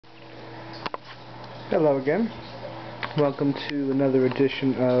Hello again. Welcome to another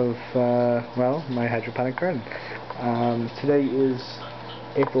edition of, my hydroponic garden. Today is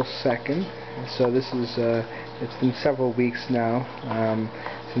April 2nd, so this is, it's been several weeks now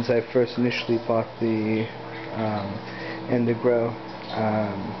since I first initially bought the Edentro,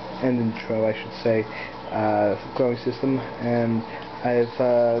 I should say, growing system, and I've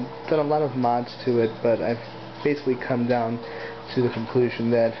done a lot of mods to it, but I've basically come down to the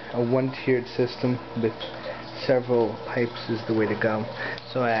conclusion that a one-tiered system with several pipes is the way to go.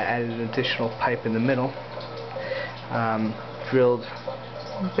 So I added an additional pipe in the middle, drilled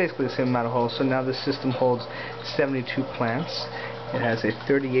basically the same amount of holes. So now the system holds 72 plants. It has a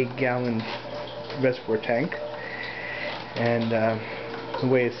 38-gallon reservoir tank, and the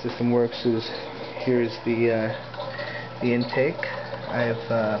way the system works is here's the intake.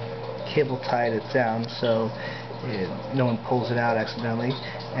 I've cable tied it down so no one pulls it out accidentally,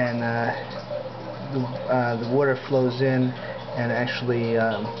 and the water flows in and actually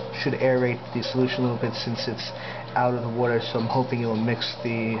should aerate the solution a little bit since it's out of the water, so I'm hoping it will mix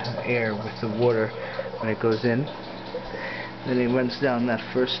the air with the water when it goes in. Then it runs down that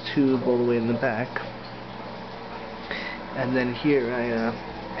first tube all the way in the back, and then here I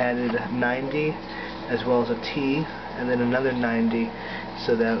added 90 as well as a T, and then another 90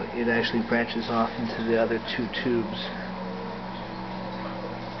 so that it actually branches off into the other two tubes.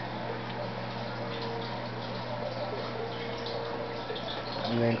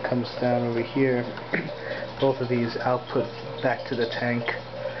 And then comes down over here. Both of these output back to the tank,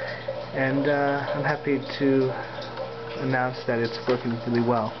 and I'm happy to announce that it's working really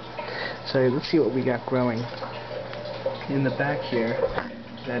well. So let's see what we got growing in the back here.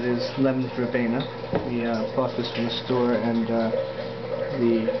 That is lemon verbena. We bought this from the store, and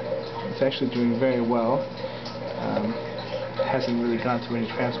it's actually doing very well. Hasn't really gone through any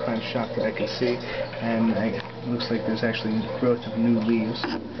transplant shock that I can see, and it looks like there's actually growth of new leaves.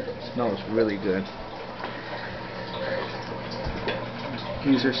 It smells really good.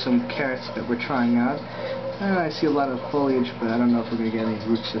 These are some carrots that we're trying out. I see a lot of foliage, but I don't know if we're going to get any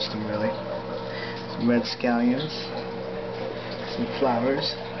root system really. Some red scallions, some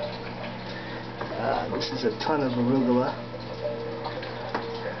flowers. This is a ton of arugula.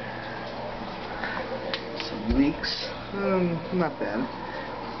 Some leeks. Not bad.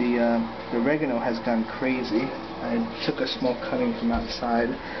 The oregano has gone crazy. I took a small cutting from outside,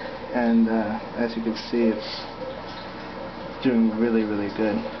 and as you can see, it's doing really, really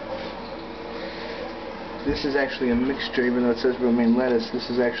good. This is actually a mixture, even though it says romaine lettuce, this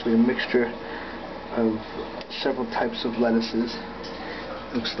is actually a mixture of several types of lettuces.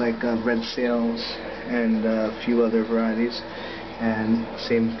 Looks like red sails and a few other varieties, and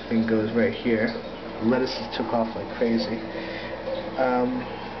same thing goes right here. The lettuces took off like crazy.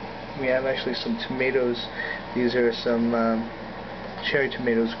 We have actually some tomatoes. These are some cherry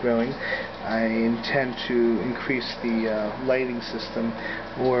tomatoes growing. I intend to increase the lighting system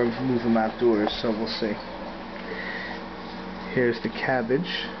or move them outdoors, so we'll see. Here's the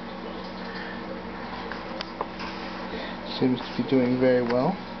cabbage. Seems to be doing very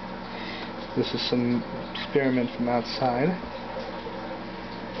well. This is some spearmint from outside.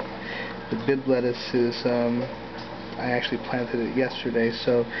 The bib lettuce is, I actually planted it yesterday,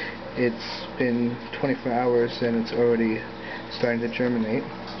 so it's been 24 hours and it's already starting to germinate.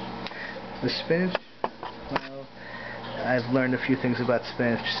 The spinach, well, I've learned a few things about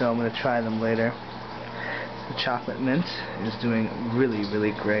spinach, so I'm going to try them later. The chocolate mint is doing really,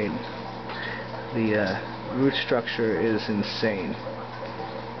 really great. The root structure is insane.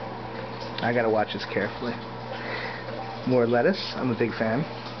 I gotta watch this carefully. More lettuce, I'm a big fan.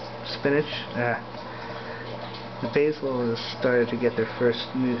 Spinach, the basil has started to get their first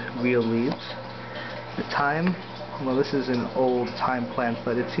new real leaves. The thyme, well, this is an old thyme plant,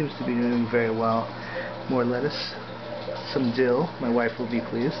 but it seems to be doing very well. More lettuce. Some dill, my wife will be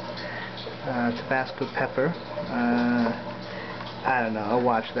pleased. Tabasco pepper. I don't know, I'll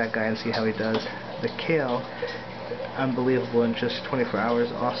watch that guy and see how he does. The kale, unbelievable, in just 24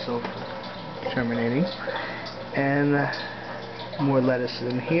 hours, also germinating. And more lettuce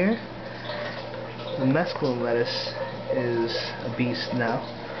in here. The mesclun lettuce is a beast now.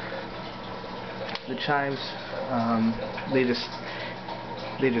 The chives, they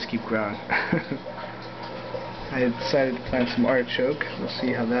just keep growing. I decided to plant some artichoke. We'll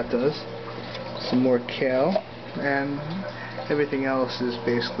see how that does. Some more kale, and everything else is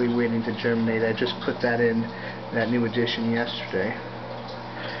basically waiting to germinate. I just put that in that new addition yesterday.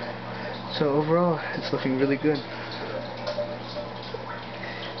 So overall, it's looking really good.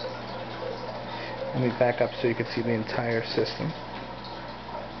 Let me back up so you can see the entire system.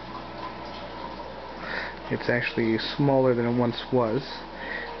 It's actually smaller than it once was.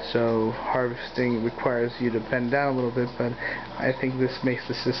 So harvesting requires you to bend down a little bit, but I think this makes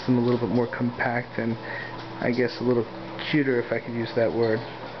the system a little bit more compact and I guess a little cuter, if I could use that word.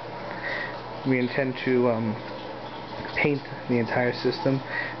 We intend to paint the entire system,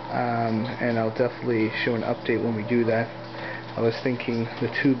 and I'll definitely show an update when we do that. I was thinking the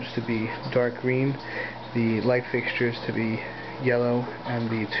tubes to be dark green, the light fixtures to be yellow, and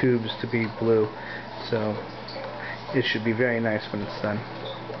the tubes to be blue. So it should be very nice when it's done.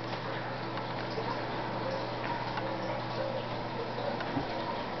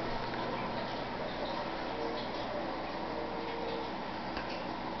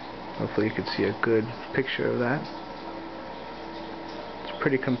 Hopefully you can see a good picture of that. It's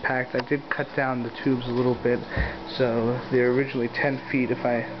pretty compact. I did cut down the tubes a little bit, so they're originally 10 feet if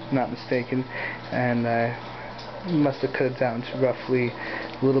I'm not mistaken, and I must have cut it down to roughly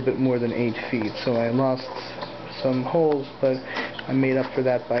a little bit more than 8 feet. So I lost some holes, but I made up for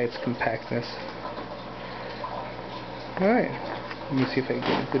that by its compactness. Alright, let me see if I can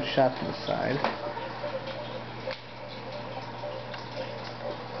get a good shot from the side.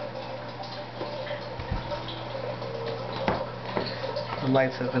 The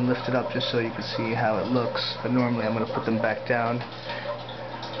lights have been lifted up just so you can see how it looks, but normally I'm going to put them back down.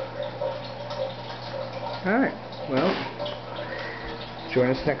 Alright, well,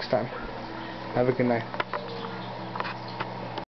 join us next time. Have a good night.